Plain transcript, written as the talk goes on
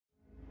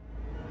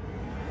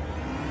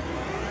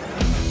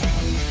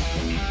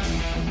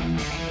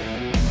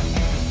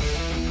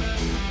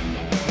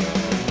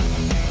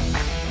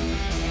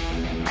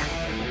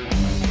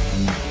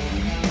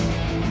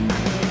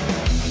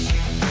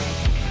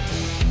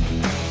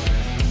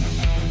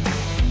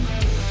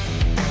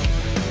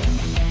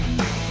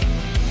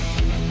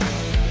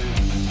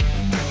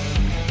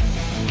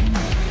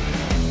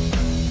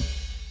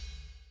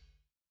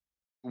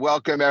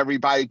welcome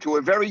everybody to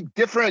a very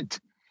different,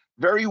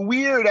 very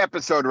weird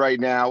episode right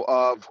now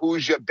of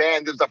Who's Your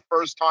Band. This is the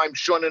first time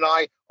Sean and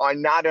I are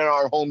not in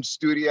our home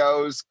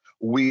studios.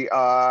 We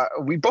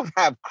both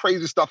have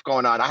crazy stuff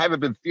going on. I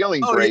haven't been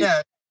feeling great.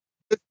 Yeah,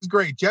 this is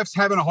great. Jeff's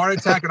having a heart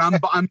attack, and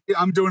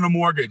I'm doing a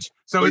mortgage,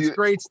 so it's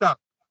great stuff.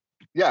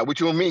 Yeah,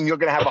 which will mean you're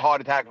going to have a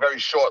heart attack very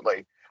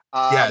shortly.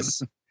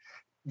 Yes.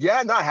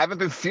 Yeah, no, I haven't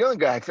been feeling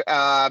good.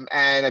 And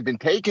I've been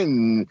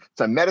taking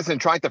some medicine,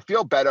 trying to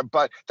feel better,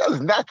 but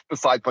that's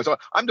beside the point. So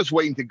I'm just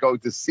waiting to go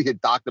to see a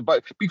doctor.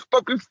 But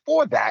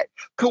before that,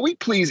 could we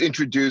please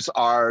introduce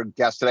our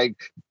guest today?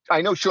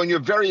 I know, Sean, you're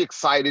very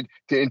excited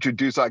to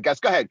introduce our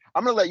guest. Go ahead.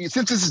 I'm going to let you,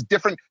 since this is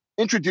different,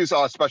 introduce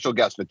our special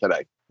guest for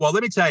today. Well,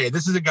 let me tell you,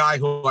 this is a guy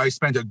who I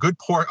spent a good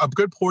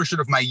portion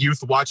of my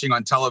youth watching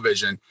on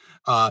television.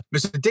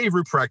 Mr. Dave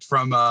Ruprecht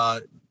from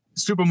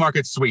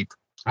Supermarket Sweep.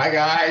 Hi,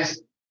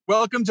 guys.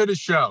 Welcome to the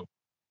show.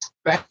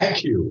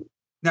 Thank you.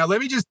 Now,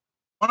 one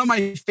of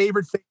my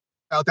favorite things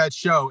about that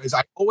show is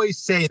I always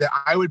say that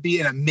I would be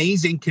an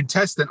amazing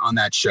contestant on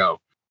that show.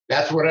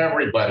 That's what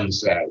everybody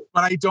says.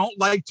 But I don't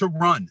like to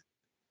run.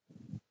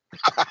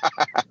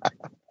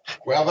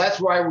 Well, that's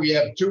why we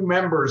have two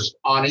members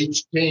on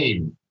each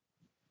team.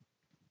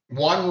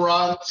 One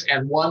runs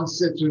and one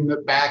sits in the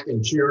back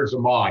and cheers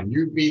them on.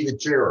 You'd be the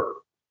cheerer.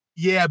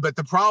 Yeah, but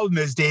the problem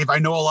is, Dave, I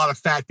know a lot of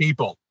fat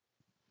people.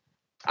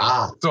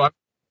 So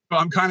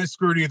I'm kind of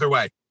screwed either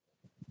way.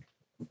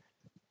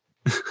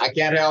 I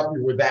can't help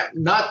you with that.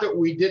 Not that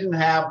we didn't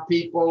have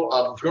people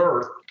of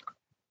girth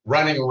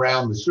running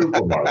around the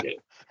supermarket.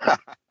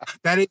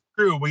 That is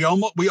true. We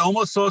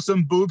almost saw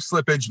some boob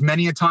slippage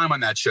many a time on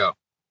that show.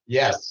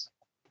 Yes.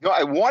 No,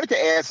 I wanted to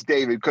ask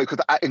David, because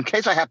in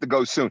case I have to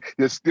go soon,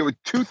 there were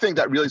two things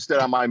that really stood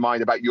on my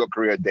mind about your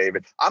career,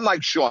 David. I'm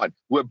like Sean.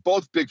 We're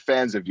both big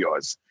fans of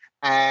yours.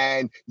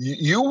 And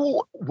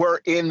you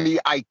were in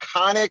the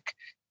iconic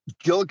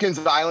Gilligan's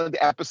Island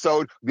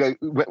episode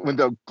when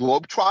the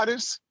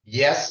Globetrotters?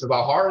 Yes, the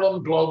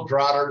Harlem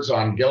Globetrotters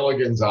on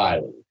Gilligan's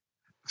Island.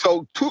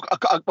 So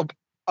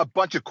a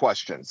bunch of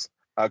questions,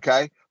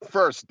 okay?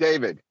 First,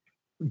 David,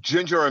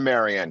 Ginger or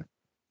Marianne?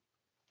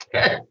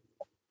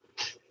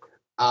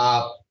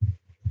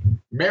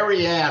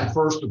 Marianne,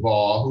 first of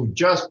all, who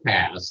just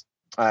passed.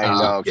 I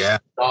know. Yeah.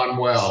 Gone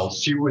well.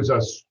 She was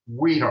a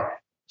sweetheart.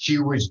 She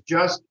was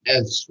just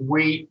as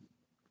sweet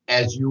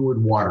as you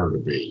would want her to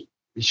be.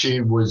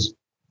 She was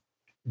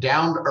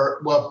down to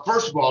earth. Well,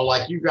 first of all,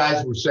 like you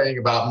guys were saying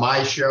about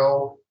my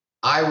show,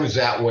 I was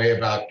that way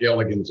about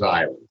Gilligan's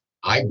Island.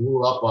 I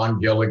grew up on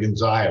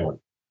Gilligan's Island.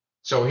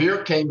 So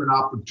here came an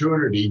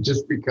opportunity,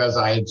 just because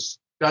I had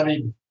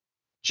studied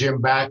Jim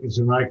Backus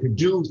and I could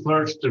do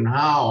Thurston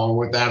Howell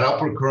with that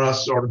upper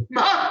crust sort of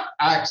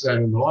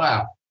accent in the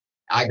laugh.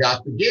 I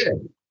got the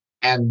gig.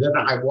 And then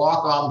I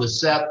walk on the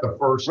set the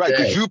first day. Right,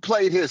 because you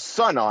played his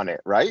son on it,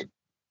 right?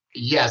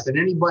 Yes, and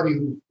anybody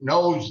who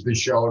knows the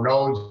show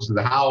knows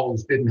the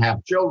Howells didn't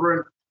have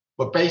children.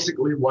 But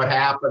basically what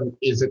happened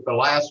is at the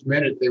last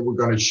minute they were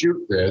going to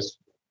shoot this,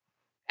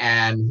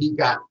 and he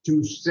got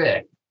too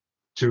sick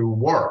to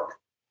work.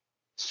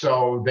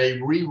 So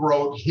they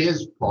rewrote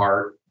his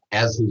part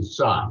as his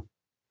son.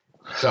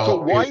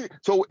 So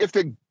if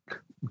the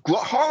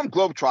Harlem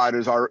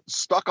Globetrotters are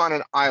stuck on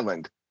an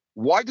island,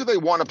 why do they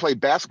want to play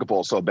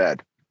basketball so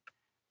bad?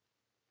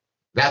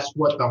 That's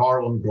what the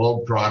Harlem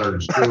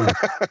Globetrotters do.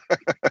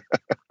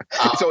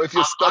 So if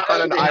you're stuck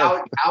on an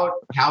island.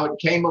 How it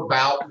came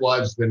about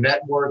was the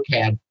network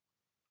had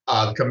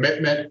a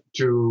commitment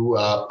to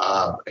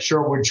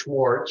Sherwood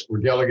Schwartz for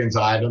Gilligan's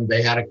Island.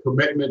 They had a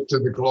commitment to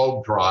the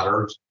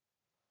Globetrotters.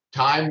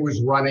 Time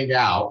was running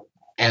out.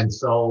 And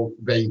so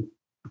they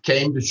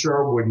came to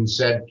Sherwood and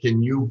said,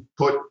 can you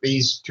put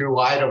these two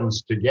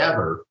items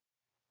together?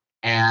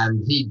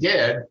 And he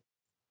did,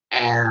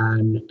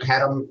 and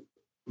had them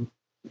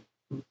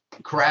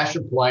crash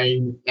a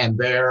plane and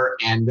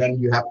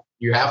then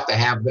you have to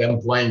have them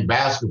playing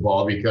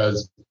basketball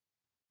because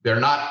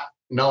they're not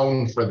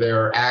known for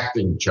their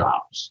acting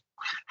chops.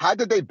 How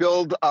did they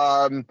build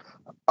a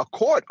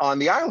court on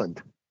the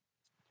island?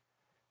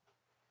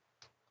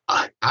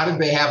 How did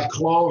they have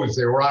clothes?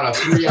 They were on a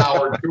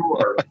 3-hour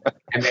tour,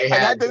 and they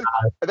had.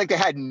 I think they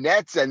had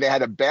nets, and they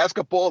had a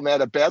basketball, and they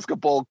had a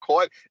basketball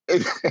court,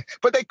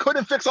 but they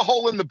couldn't fix a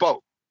hole in the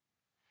boat.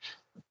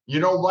 You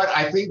know what?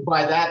 I think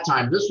by that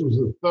time, this was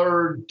the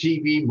third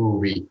TV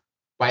movie.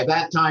 By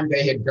that time,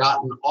 they had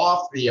gotten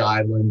off the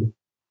island.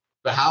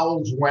 The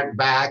Howells went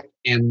back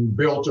and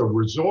built a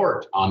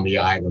resort on the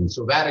island,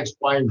 so that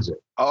explains it.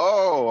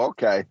 Oh,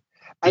 okay.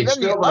 And it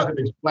still doesn't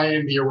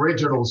explain the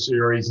original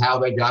series how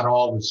they got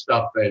all the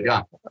stuff they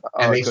got.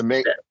 And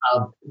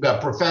the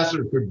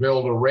professor could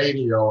build a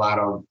radio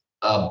out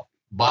of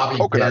bobby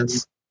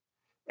pins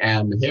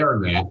and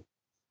hairnet,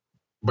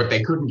 but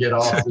they couldn't get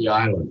off the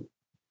island.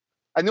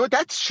 I know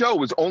that show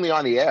was only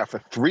on the air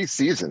for 3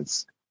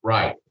 seasons.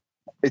 Right.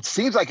 It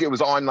seems like it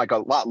was on like a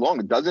lot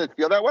longer. Doesn't it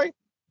feel that way?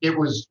 It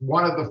was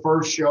one of the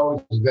first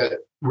shows that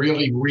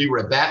really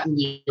rewrote that, and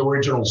the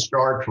original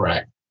Star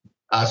Trek.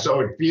 So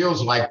it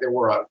feels like there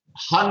were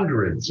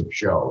hundreds of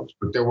shows,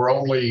 but there were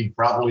only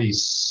probably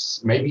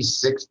maybe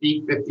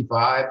 60,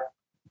 55.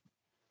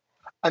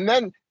 And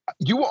then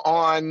you were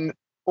on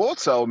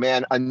also,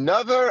 man,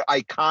 another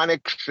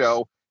iconic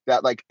show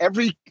that like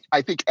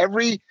I think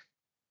every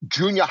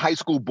junior high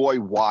school boy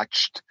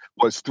watched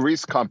was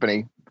Three's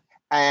Company.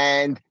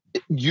 And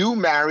you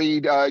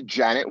married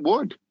Janet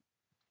Wood.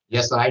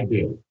 Yes, I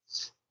did.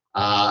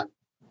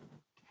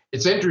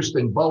 It's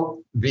interesting. Both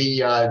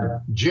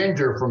the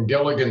Ginger from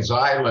Gilligan's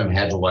Island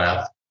had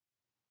left,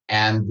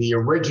 and the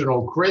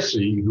original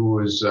Chrissy, who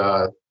was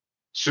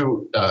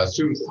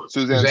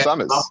Suzanne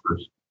Summers.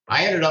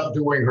 I ended up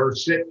doing her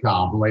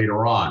sitcom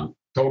later on,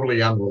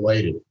 totally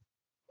unrelated.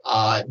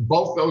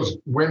 Both those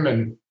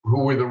women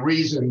who were the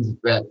reasons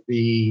that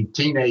the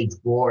teenage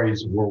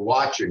boys were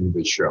watching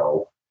the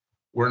show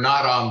were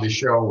not on the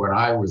show when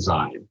I was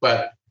on it.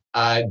 But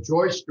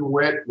Joyce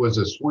DeWitt was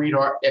a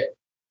sweetheart.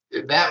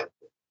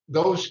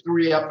 Those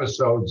 3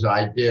 episodes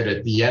I did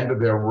at the end of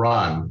their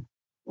run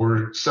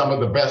were some of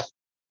the best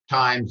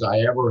times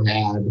I ever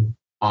had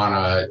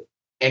on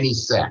any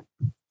set.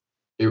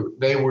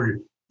 They were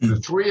the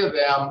 3 of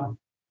them,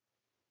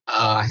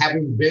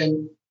 having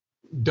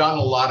done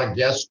a lot of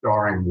guest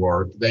starring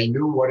work. They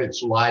knew what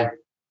it's like.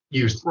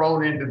 You're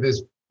thrown into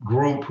this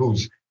group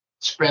who's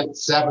spent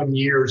 7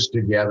 years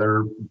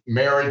together,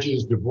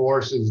 marriages,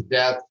 divorces,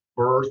 deaths,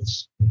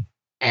 births,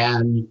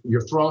 and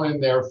you're thrown in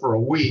there for a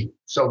week.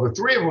 So the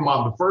 3 of them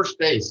on the first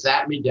day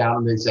sat me down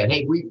and they said,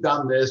 hey, we've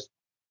done this.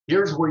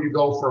 Here's where you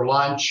go for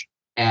lunch.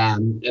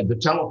 And the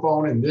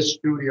telephone in this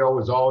studio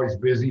is always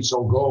busy.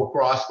 So go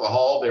across the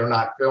hall. They're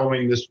not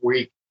filming this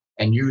week,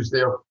 and use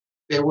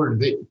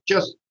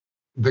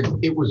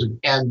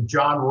and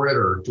John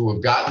Ritter, to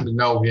have gotten to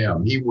know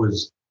him, he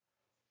was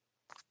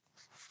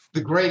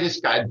the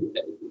greatest guy.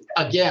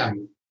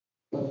 Again,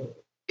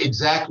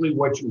 exactly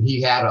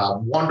he had a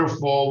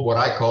wonderful, what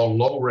I call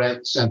low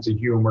rent sense of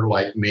humor,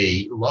 like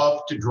me.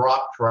 Loved to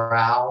drop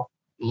trowel.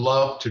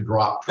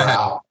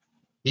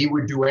 He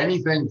would do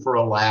anything for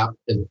a laugh,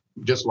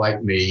 just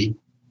like me.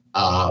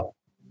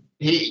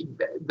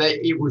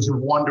 It was a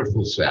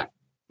wonderful set.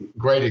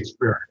 Great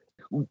experience.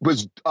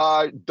 Was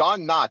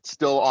Don Knotts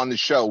still on the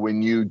show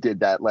when you did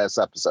that last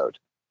episode?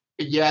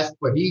 Yes,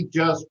 but he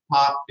just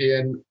popped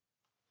in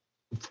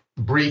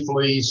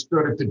briefly,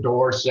 stood at the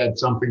door, said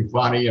something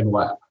funny, and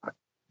left.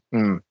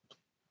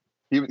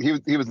 He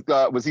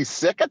was he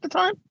sick at the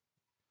time?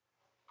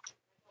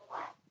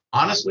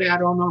 Honestly, I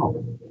don't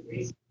know.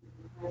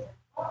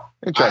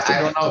 Interesting.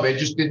 I don't know. They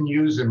just didn't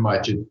use him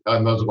much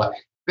on those.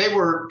 They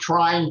were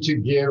trying to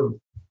give,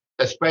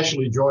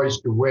 especially Joyce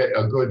DeWitt,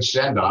 a good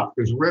send-off,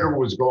 because Ritter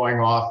was going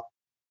off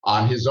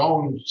on his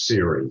own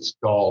series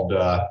called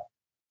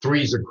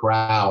Three's a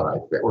Crowd, I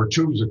think, or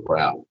Two's a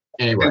Crowd.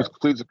 Anyway,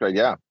 Two's a Crowd,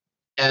 yeah.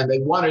 And they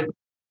wanted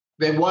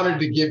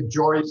to give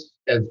Joyce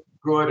as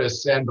good a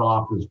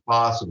send-off as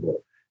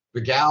possible.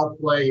 The gal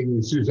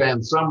playing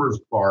Suzanne Summers'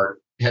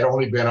 part had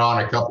only been on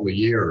a couple of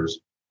years,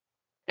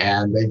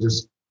 and they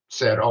just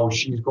said, oh,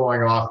 she's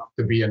going off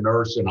to be a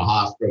nurse in a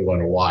hospital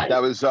in Hawaii.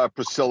 That was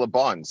Priscilla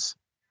Barnes.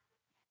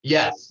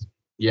 Yes.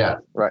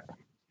 Right.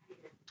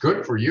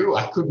 Good for you.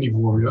 I couldn't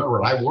even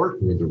remember. I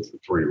worked with her for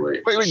 3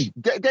 weeks. Wait,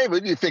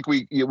 David, do you think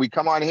we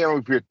come on here and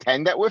we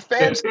pretend that we're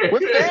fans?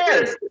 We're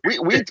fans.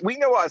 We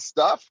know our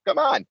stuff. Come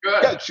on.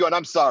 Good, Sean,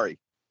 I'm sorry.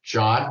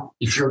 Sean,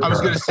 it's your turn. I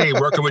was going to say,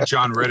 working with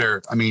John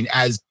Ritter, I mean,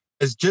 as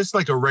just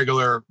like a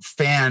regular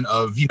fan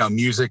of,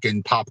 music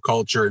and pop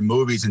culture and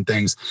movies and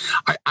things,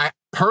 I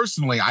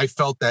personally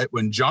felt that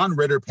when John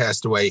Ritter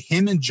passed away,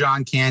 him and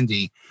John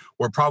Candy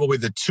were probably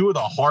the 2 of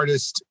the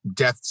hardest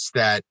deaths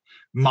that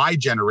my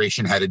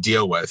generation had to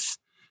deal with.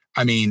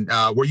 I mean,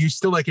 were you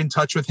still in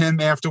touch with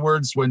him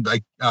afterwards when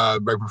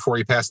right before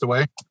he passed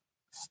away?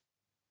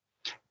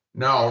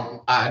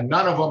 No,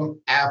 none of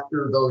them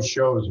after those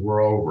shows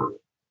were over.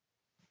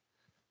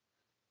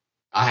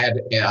 I had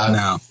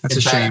no, that's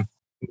a shame.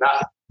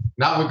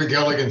 Not with the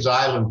Gilligan's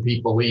Island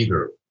people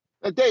either.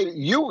 Dave,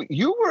 you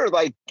had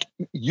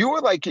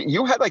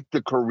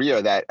the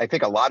career that I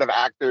think a lot of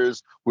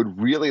actors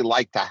would really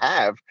like to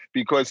have,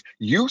 because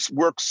you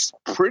worked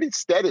pretty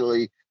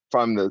steadily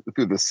through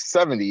the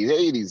 70s,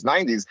 80s,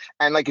 90s.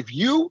 And if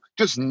you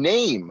just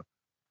name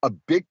a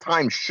big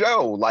time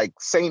show like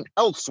St.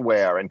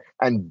 Elsewhere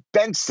and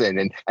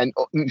Benson and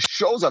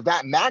shows of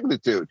that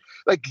magnitude,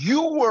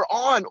 you were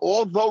on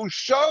all those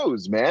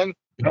shows, man.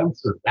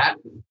 Benson, that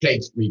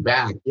takes me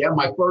back. Yeah,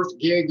 my first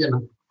gig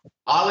in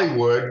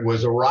Hollywood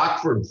was a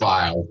Rockford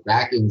Files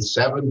back in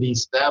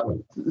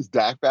 '77.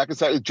 Back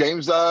in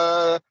James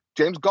Gardner,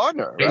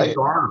 right? James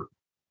Gardner,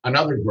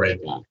 another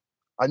great guy.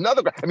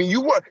 Another guy. I mean,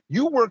 you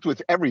worked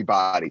with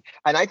everybody,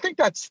 and I think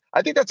that's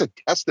a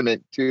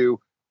testament to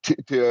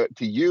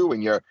you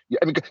and your.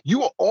 I mean,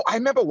 I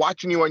remember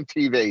watching you on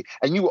TV,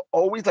 and you were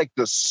always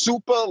the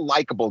super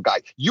likable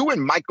guy. You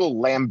and Michael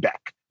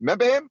Lambeck,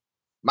 remember him?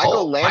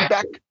 Michael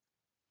Lambeck.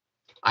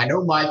 I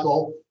know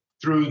Michael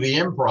through the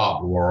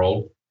improv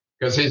world,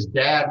 because his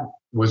dad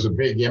was a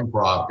big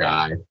improv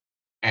guy.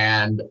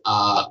 And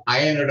I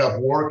ended up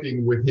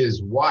working with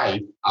his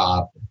wife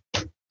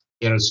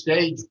in a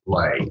stage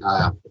play.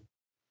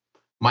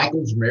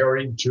 Michael's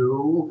married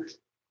to,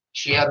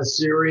 she had a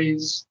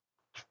series.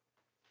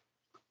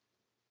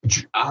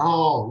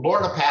 Oh,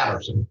 Lorna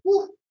Patterson.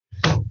 Woo.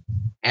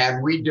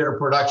 And we did a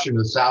production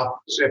of South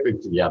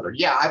Pacific together.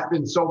 Yeah, I've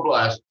been so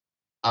blessed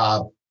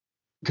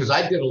because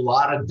I did a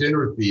lot of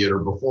dinner theater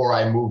before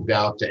I moved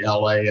out to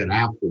LA and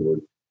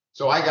afterward.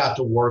 So I got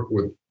to work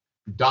with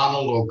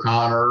Donald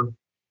O'Connor,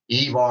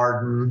 Eve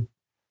Arden.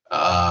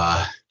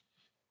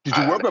 Did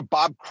you work with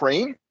Bob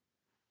Crane?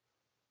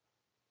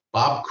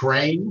 Bob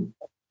Crane?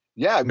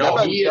 Yeah. No,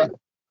 he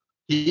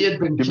had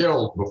been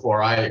killed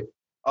before I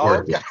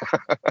worked with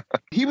him.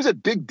 He was a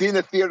big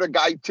dinner theater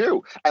guy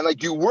too. And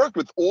like you worked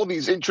with all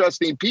these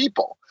interesting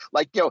people.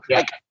 Like, you know,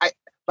 Yeah. I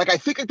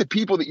think like the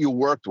people that you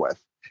worked with,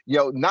 you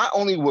know, not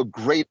only were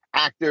great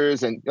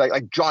actors and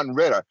like John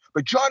Ritter,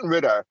 but John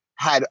Ritter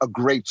had a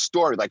great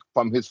story, like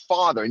from his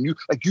father, and you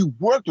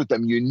worked with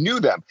them, you knew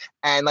them,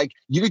 and like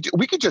we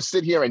could just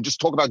sit here and just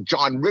talk about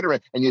John Ritter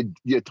and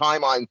your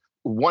time on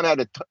one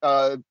out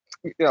of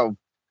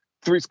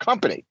Three's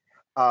Company,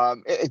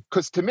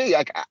 because to me,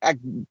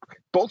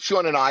 both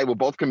Sean and I were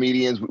both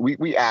comedians,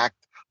 we act,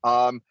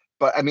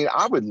 but I mean,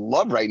 I would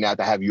love right now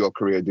to have your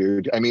career,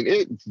 dude. I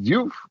mean,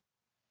 you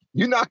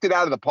knocked it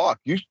out of the park.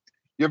 You're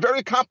a very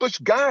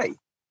accomplished guy.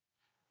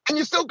 And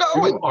you're still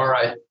going.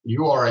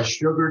 You are a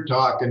sugar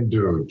talking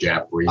dude,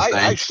 Jeffrey.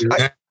 Thank you.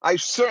 I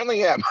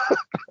certainly am.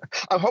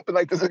 I'm hoping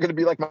like this is going to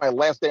be like my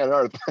last day on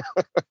earth.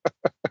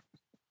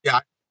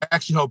 Yeah, I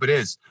actually hope it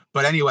is.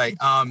 But anyway,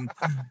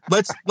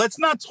 let's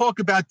not talk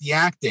about the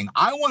acting.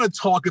 I want to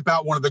talk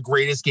about one of the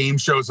greatest game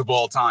shows of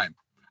all time.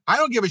 I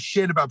don't give a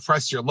shit about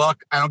Press Your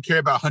Luck. I don't care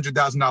about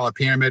 $100,000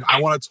 Pyramid.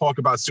 I want to talk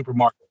about Super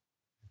Mario,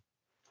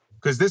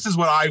 because this is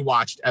what I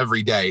watched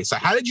every day. So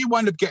how did you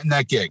wind up getting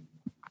that gig?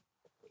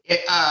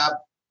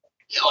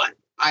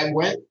 I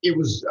went, it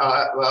was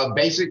a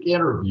basic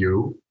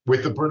interview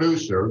with the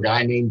producer, a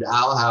guy named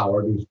Al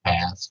Howard, who's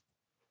passed.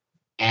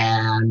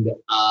 And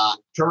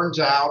turns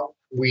out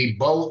we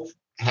both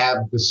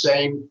have the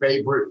same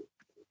favorite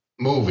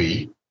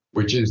movie,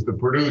 which is The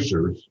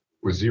Producers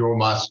with Zero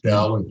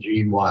Mostel and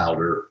Gene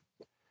Wilder.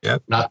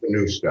 Yep. Not the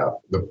new stuff,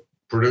 the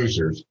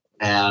Producers.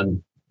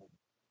 And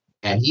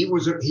he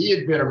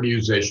had been a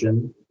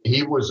musician.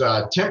 He was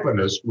a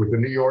timpanist with the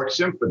New York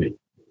Symphony.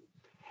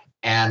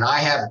 And I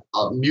have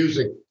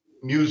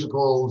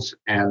musicals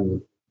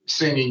and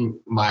singing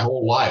my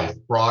whole life,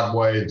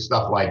 Broadway and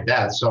stuff like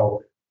that.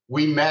 So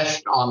we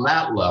meshed on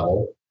that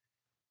level,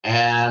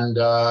 and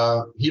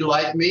he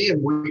liked me,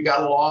 and we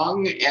got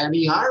along, and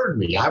he hired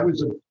me. I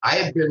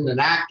had been an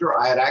actor.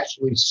 I had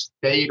actually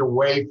stayed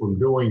away from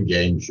doing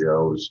game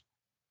shows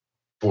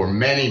for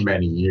many,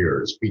 many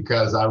years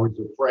because I was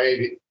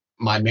afraid,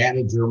 my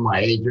manager, my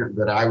agent,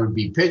 that I would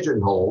be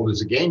pigeonholed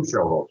as a game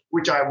show host,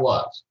 which I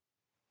was.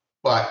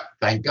 But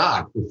thank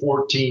God, for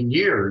 14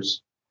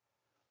 years,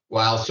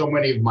 while so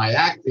many of my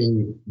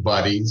acting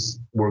buddies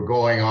were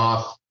going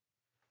off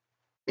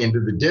into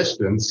the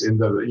distance,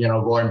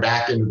 going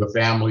back into the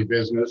family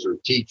business or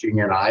teaching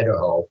in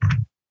Idaho,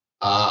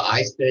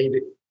 I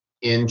stayed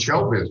in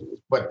show business.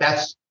 But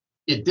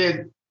it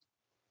did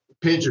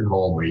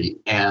pigeonhole me.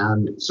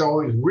 And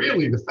so it was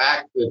really the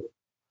fact that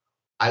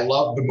I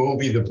loved the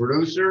movie The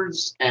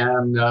Producers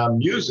and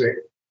music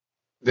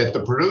that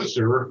the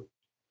producer,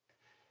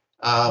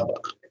 and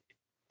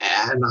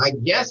I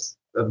guess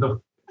the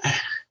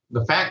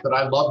fact that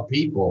I love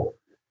people,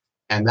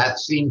 and that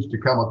seems to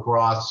come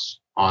across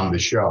on the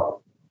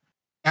show.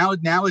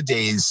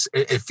 Nowadays,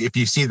 if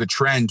you see the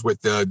trend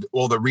with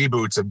all the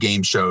reboots of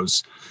game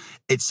shows,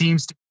 it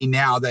seems to be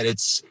now that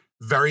it's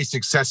very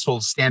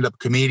successful stand-up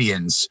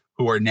comedians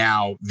who are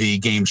now the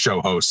game show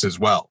hosts as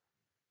well.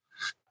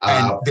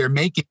 And they're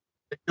making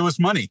ridiculous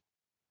money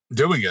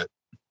doing it.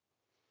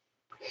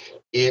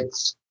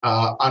 It's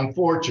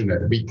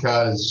unfortunate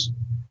because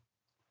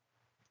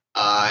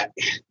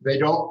they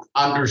don't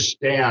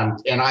understand.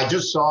 And I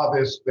just saw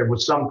this. There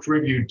was some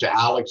tribute to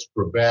Alex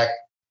Trebek.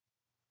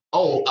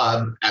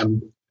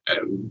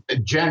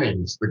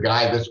 Jennings, the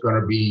guy that's going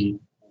to be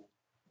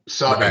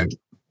subbing,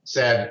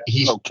 said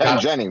Ken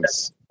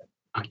Jennings.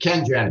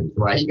 Ken Jennings,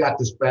 right? He got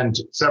to spend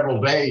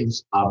several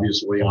days,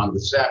 obviously, on the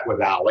set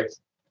with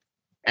Alex.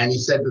 And he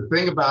said the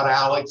thing about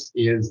Alex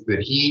is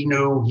that he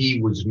knew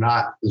he was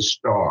not the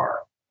star.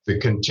 The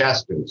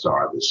contestants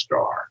are the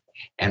star.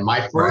 And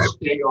my first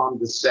day on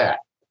the set,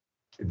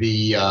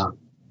 the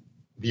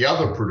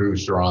other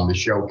producer on the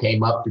show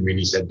came up to me and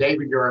he said,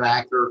 "David, you're an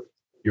actor.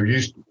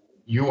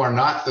 You are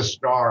not the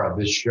star of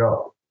this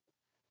show."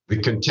 He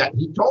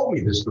told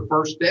me this the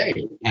first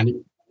day,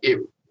 and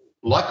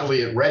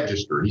luckily it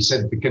registered. He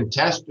said, "The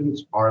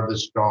contestants are the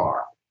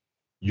star.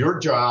 Your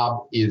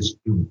job is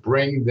to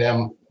bring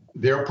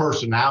their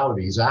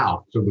personalities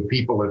out so the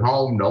people at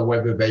home know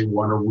whether they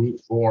want to root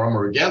for them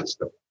or against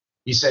them."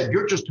 He said,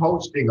 "You're just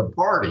hosting a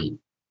party.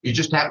 You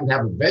just happen to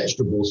have a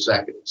vegetable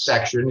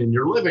section in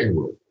your living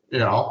room,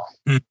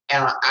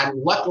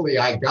 And luckily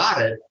I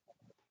got it.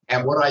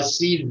 And what I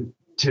see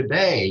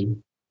today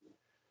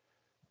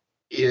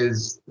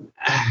is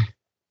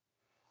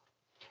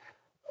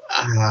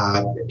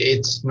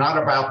it's not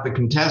about the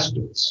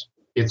contestants.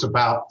 It's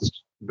about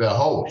the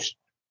host,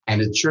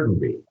 and it shouldn't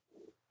be.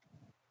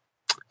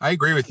 I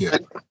agree with you.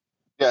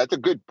 Yeah, that's a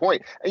good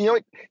point. And you know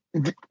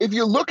what? If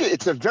you look at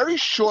it's a very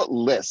short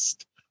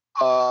list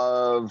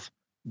of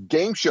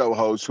game show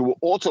hosts who were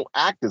also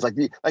actors, like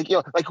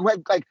who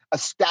had like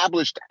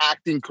established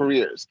acting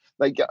careers.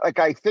 Like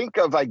I think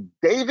of like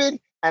David,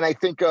 and I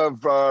think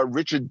of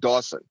Richard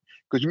Dawson.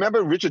 Because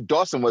remember, Richard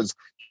Dawson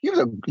he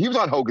was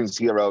on Hogan's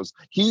Heroes.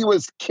 He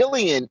was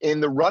Gilligan in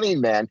The Running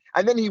Man,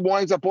 and then he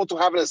winds up also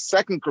having a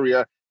second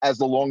career as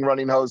the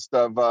long-running host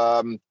of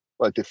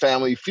The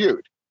Family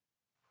Feud.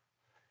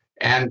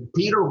 And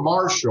Peter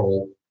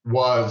Marshall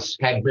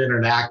had been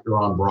an actor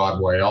on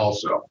Broadway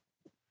also.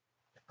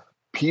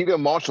 Peter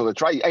Marshall,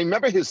 that's right. I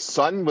remember his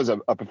son was a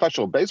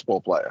professional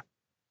baseball player.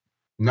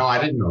 No, I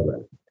didn't know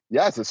that.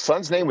 Yes, his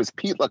son's name was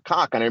Pete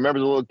Lecoq, and I remember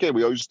as a little kid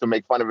we always used to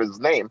make fun of his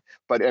name.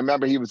 But I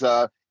remember he was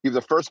a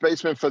first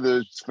baseman for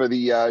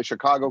the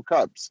Chicago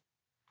Cubs.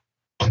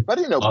 But I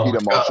didn't know Peter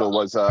Marshall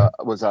was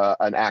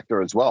an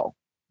actor as well.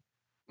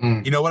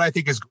 You know what I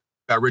think is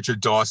about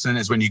Richard Dawson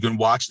is when you can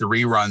watch the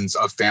reruns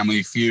of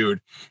Family Feud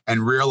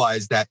and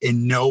realize that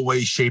in no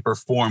way, shape, or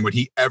form would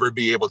he ever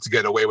be able to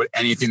get away with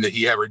anything that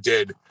he ever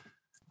did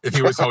if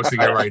he was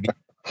hosting it right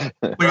now.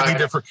 Completely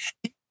different.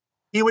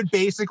 He would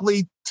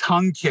basically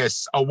tongue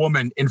kiss a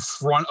woman in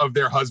front of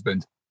their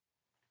husband.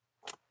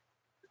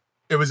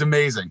 It was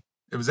amazing.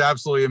 It was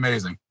absolutely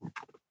amazing.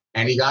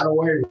 And he got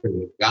away with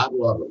it. God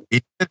love him.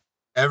 He did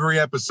every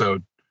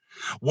episode.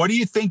 What do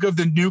you think of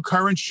the new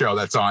current show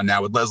that's on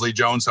now with Leslie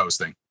Jones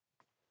hosting?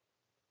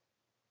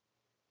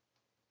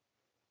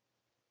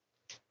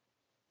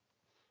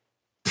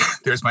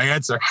 There's my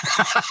answer.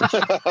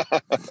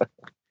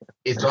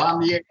 It's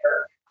on the air.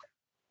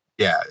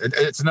 Yeah,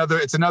 it's another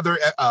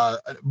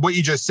what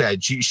you just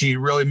said. She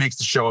really makes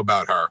the show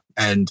about her,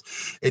 and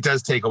it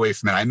does take away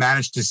from it. I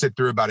managed to sit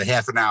through about a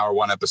half an hour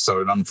one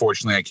episode, and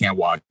unfortunately I can't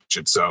watch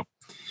it. So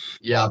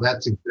yeah,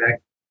 that's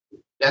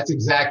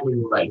exactly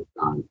right,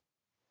 Don.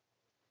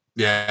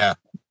 Yeah,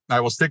 I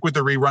will stick with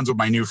the reruns with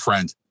my new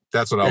friend.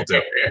 That's what I'll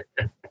do.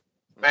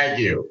 Thank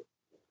you.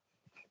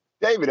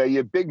 David, are you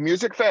a big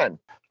music fan?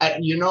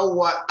 You know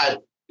what?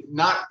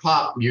 Not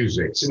pop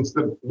music.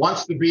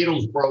 Once the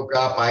Beatles broke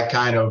up, I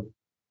kind of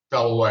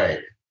fell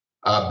away.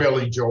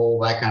 Billy Joel,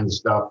 that kind of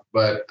stuff,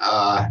 but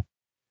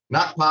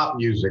not pop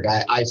music.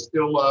 I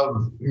still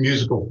love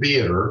musical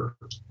theater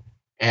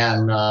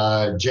and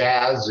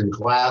jazz and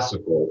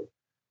classical,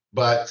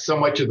 but so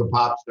much of the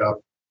pop stuff,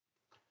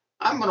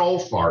 I'm an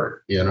old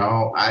fart, you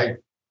know. I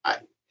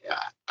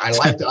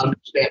like to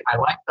understand. I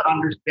like to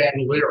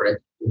understand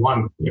lyrics.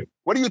 One thing.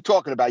 What are you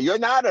talking about? You're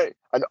not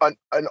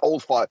an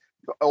old fart.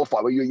 Old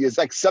fart. You're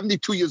like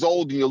 72 years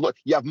old, and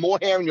you have more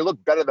hair, and you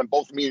look better than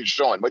both me and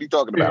Sean. What are you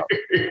talking about?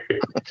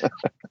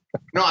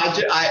 No,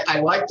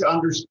 I like to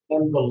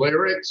understand the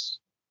lyrics.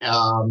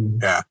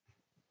 Yeah.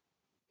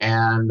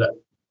 And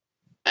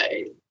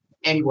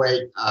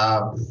anyway,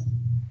 no,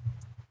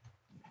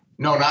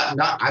 not.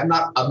 I'm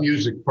not a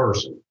music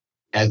person,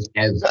 as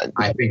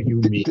I think you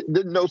mean.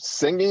 Did no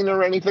singing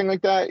or anything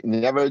like that? You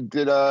never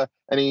did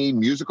any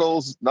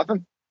musicals?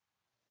 Nothing.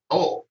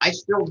 Oh, I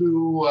still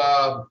do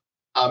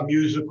a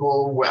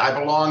musical. I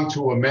belong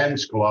to a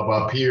men's club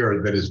up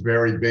here that is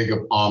very big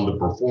on the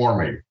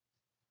performing.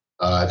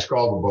 It's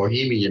called the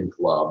Bohemian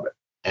Club,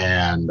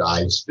 and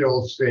I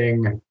still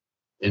sing.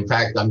 In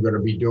fact, I'm going to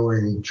be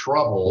doing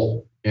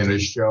Trouble in a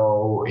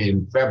show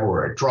in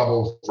February.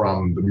 Trouble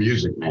from the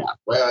Music Man.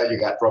 Well, you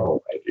got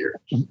Trouble right here.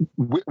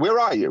 Where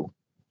are you?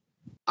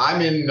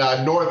 I'm in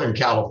Northern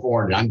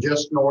California. I'm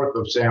just north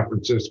of San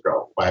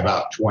Francisco by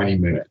about 20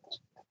 minutes.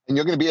 And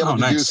you're going to be able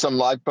to do some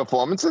live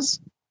performances?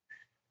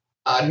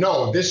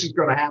 No, this is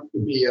going to have to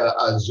be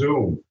a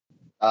Zoom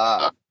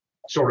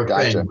sort of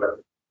thing. But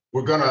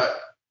we're going to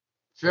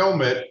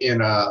film it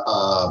in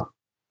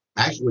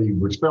actually,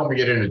 we're filming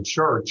it in a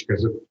church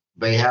because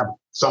they have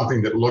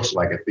something that looks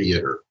like a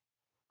theater.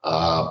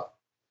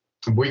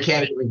 We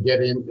can't even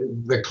get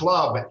in. The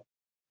club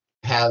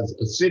has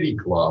a city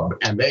club,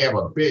 and they have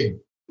a big,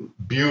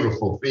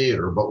 beautiful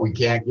theater, but we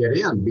can't get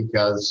in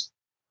because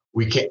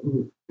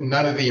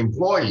none of the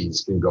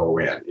employees can go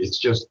in.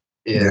 It's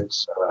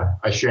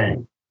a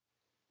shame.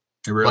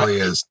 It really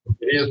is.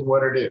 It is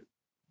what it is.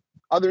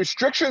 Are the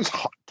restrictions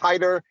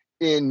tighter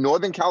in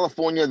Northern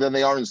California than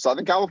they are in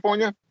Southern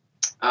California?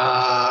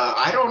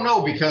 I don't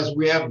know, because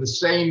we have the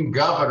same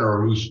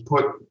governor who's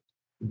put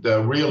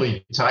the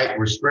really tight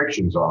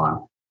restrictions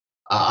on.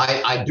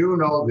 I do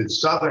know that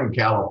Southern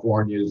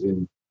California is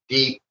in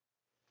deep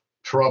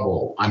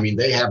trouble. I mean,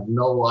 they have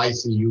no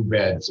ICU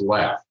beds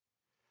left.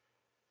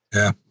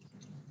 Yeah.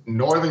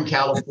 Northern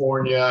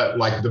California,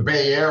 like the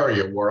Bay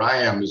Area where I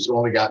am, has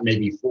only got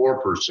maybe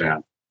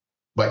 4%.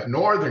 But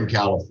Northern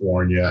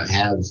California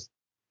has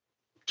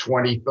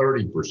 20,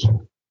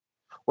 30%.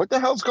 What the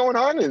hell's going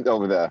on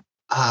over there?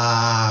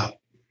 I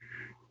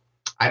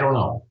don't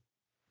know.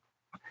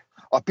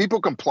 Are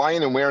people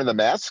complying and wearing the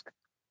mask?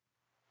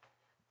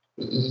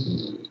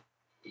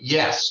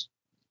 Yes.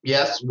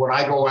 Yes. When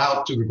I go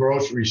out to the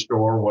grocery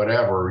store,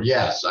 whatever,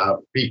 yes,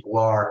 people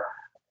are.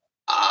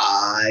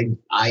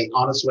 I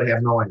honestly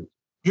have no idea.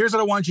 Here's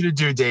what I want you to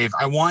do, Dave.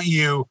 I want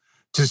you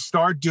to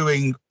start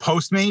doing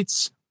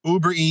Postmates,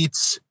 Uber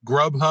Eats,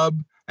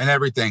 Grubhub, and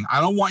everything. I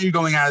don't want you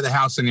going out of the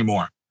house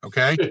anymore.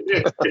 Okay.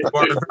 You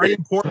are a very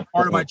important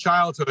part of my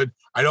childhood.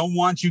 I don't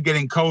want you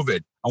getting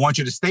COVID. I want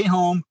you to stay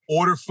home,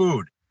 order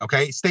food.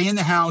 Okay. Stay in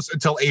the house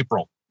until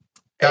April.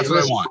 That's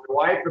what I want. My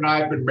wife and I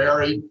have been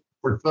married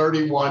for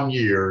 31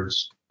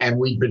 years, and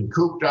we've been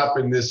cooped up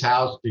in this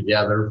house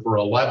together for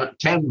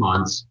 10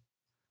 months.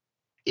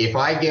 If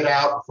I get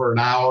out for an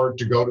hour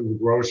to go to the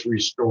grocery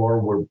store,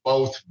 we're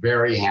both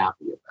very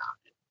happy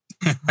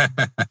about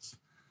it.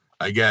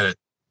 I get it.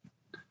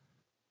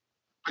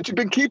 But you've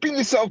been keeping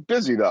yourself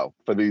busy, though,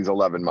 for these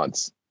 11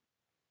 months.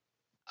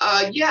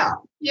 Yes.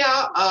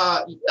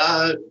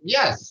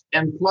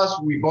 And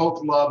plus, we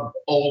both love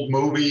old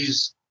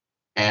movies,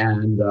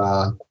 and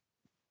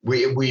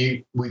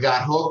we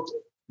got hooked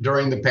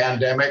during the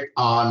pandemic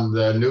on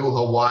the new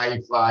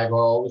Hawaii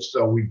Five-0.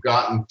 So we've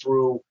gotten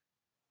through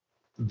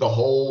the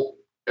whole,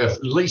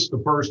 at least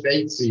the first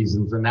 8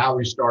 seasons, and now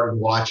we started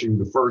watching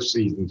the first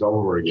seasons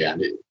over again.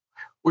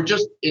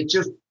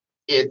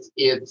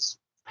 It's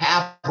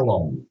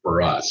pablum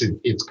for us.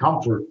 It's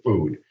comfort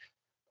food.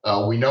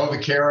 We know the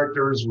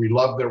characters. We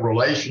love their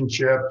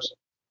relationships.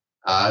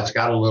 It's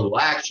got a little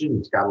action.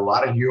 It's got a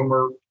lot of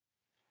humor.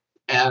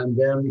 And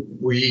then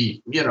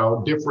we,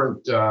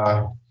 different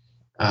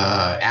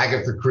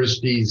Agatha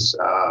Christie's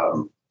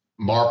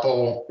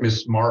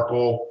Miss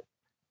Marple.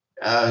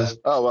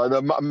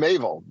 The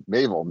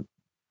Mabel,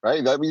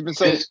 right? That we've been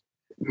saying.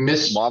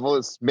 Miss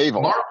Marvelous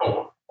Mabel.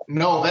 Marple.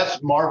 No,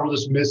 that's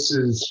Marvelous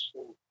Mrs.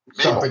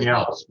 something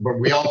else, but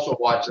we also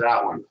watch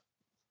that one.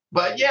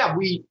 But yeah,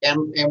 we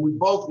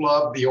both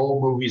love the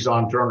old movies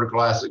on Turner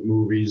Classic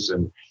Movies,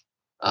 and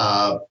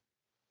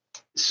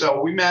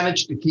so we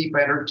managed to keep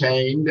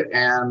entertained,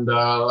 and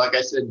like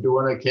I said, do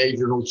an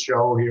occasional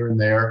show here and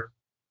there.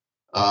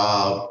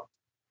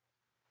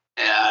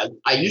 And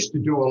I used to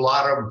do a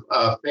lot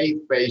of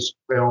faith-based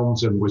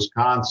films in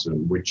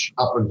Wisconsin, which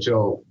up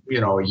until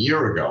a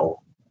year ago,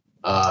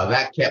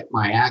 that kept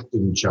my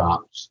acting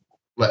chops,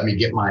 let me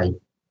get my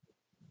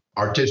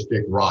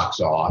artistic rocks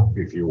off,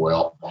 if you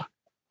will.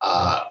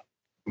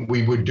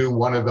 We would do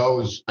one of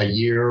those a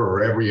year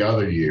or every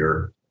other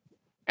year.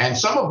 And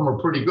some of them are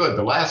pretty good.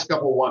 The last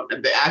couple ones,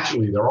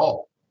 actually, they're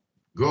all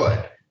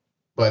good.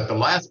 But the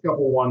last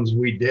couple ones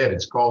we did,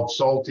 it's called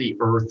Salty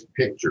Earth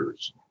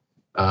Pictures.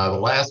 The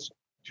last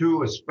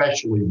 2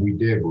 especially we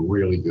did were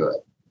really good.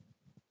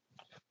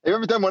 Have you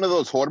ever done one of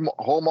those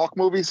Hallmark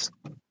movies?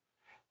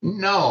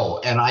 No,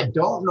 and I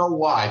don't know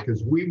why,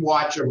 because we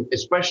watch them,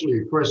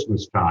 especially at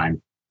Christmas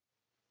time,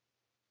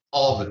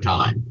 all the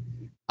time.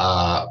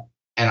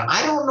 And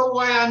I don't know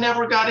why I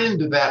never got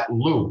into that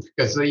loop,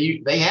 because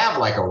they have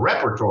like a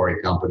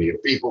repertory company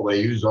of people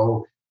they use.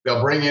 Oh,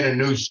 they'll bring in a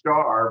new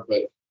star,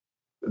 but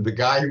the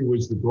guy who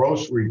was the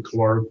grocery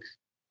clerk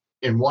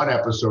in one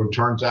episode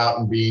turns out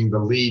and being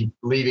the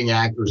leading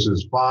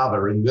actress's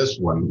father in this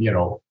one,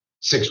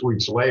 6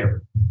 weeks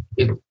later.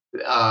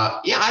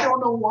 I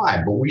don't know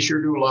why, but we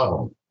sure do love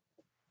them.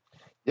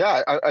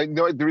 Yeah, I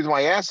know the reason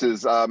why I asked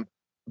is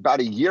about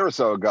a year or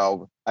so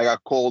ago, I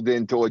got called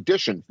in to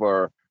audition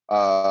for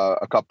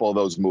a couple of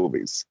those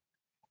movies.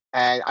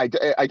 And I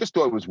just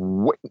thought it was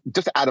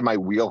just out of my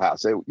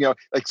wheelhouse.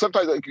 Like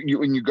sometimes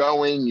when you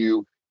go in,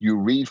 you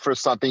read for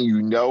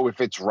something,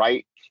 if it's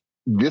right.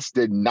 This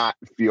did not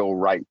feel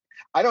right.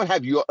 I don't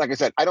have like I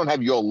said, I don't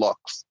have your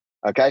looks.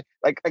 Okay.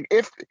 Like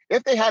if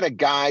they had a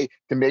guy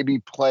to maybe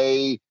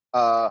play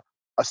a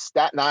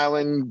Staten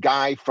Island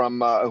guy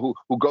from who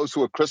goes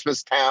to a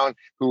Christmas town,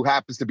 who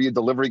happens to be a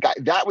delivery guy,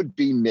 that would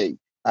be me.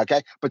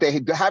 Okay. But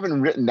they haven't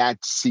written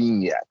that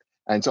scene yet.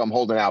 And so I'm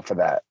holding out for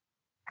that.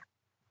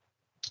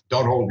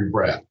 Don't hold your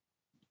breath.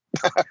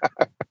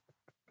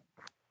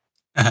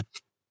 I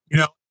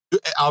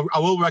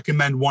will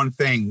recommend one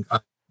thing.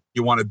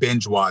 You want to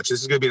binge watch.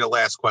 This is going to be the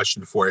last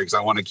question for you because I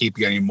want to keep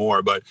getting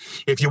more. But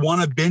if you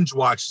want to binge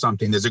watch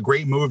something, there's a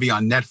great movie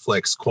on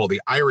Netflix called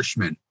The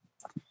Irishman.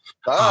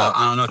 I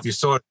don't know if you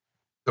saw it,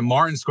 the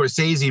Martin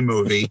Scorsese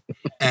movie.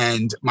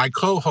 And my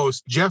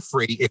co-host,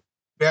 Jeffrey, if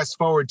you fast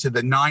forward to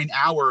the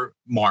 9-hour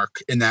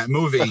mark in that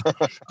movie,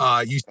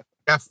 you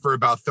Jeff for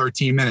about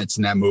 13 minutes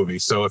in that movie.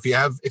 So if you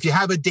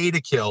have a day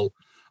to kill,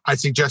 I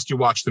suggest you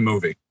watch the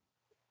movie.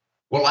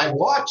 Well, I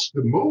watched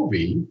the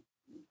movie.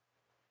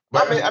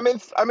 But I'm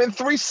in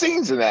 3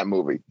 scenes in that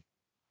movie.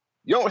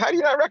 How do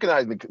you not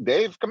recognize me,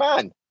 Dave? Come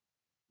on.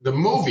 The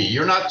movie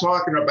you're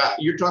talking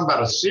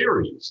about a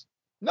series.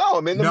 No,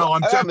 I'm in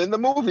the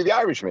movie, The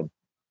Irishman.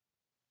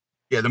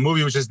 Yeah, the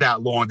movie was just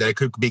that long that it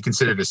could be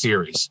considered a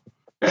series.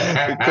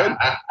 They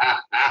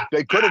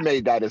could have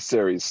made that a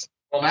series.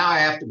 Well, now I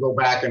have to go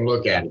back and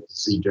look at it to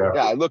see Jeff.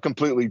 Yeah, I look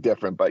completely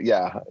different, but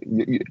yeah,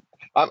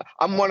 I'm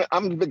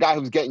the guy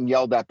who's getting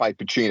yelled at by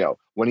Pacino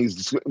when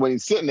he's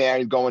sitting there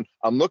and going,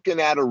 I'm looking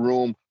at a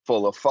room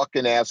full of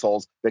fucking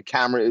assholes. The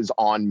camera is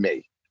on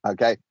me.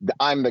 Okay,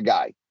 I'm the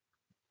guy.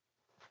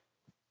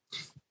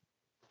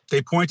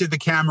 They pointed the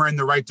camera in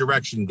the right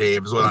direction,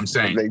 Dave, is what I'm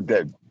saying. They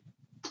did.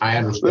 I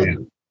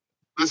understand.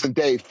 Listen,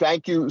 Dave,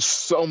 thank you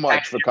so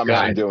much for coming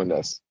out and doing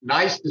this.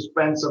 Nice to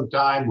spend some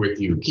time with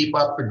you. Keep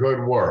up the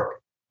good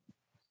work.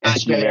 And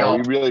Thank you,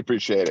 man. We really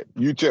appreciate it.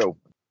 You too.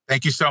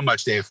 Thank you so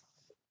much, Dave.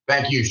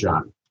 Thank you,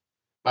 Sean.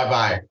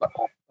 Bye-bye.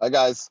 Bye,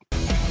 guys.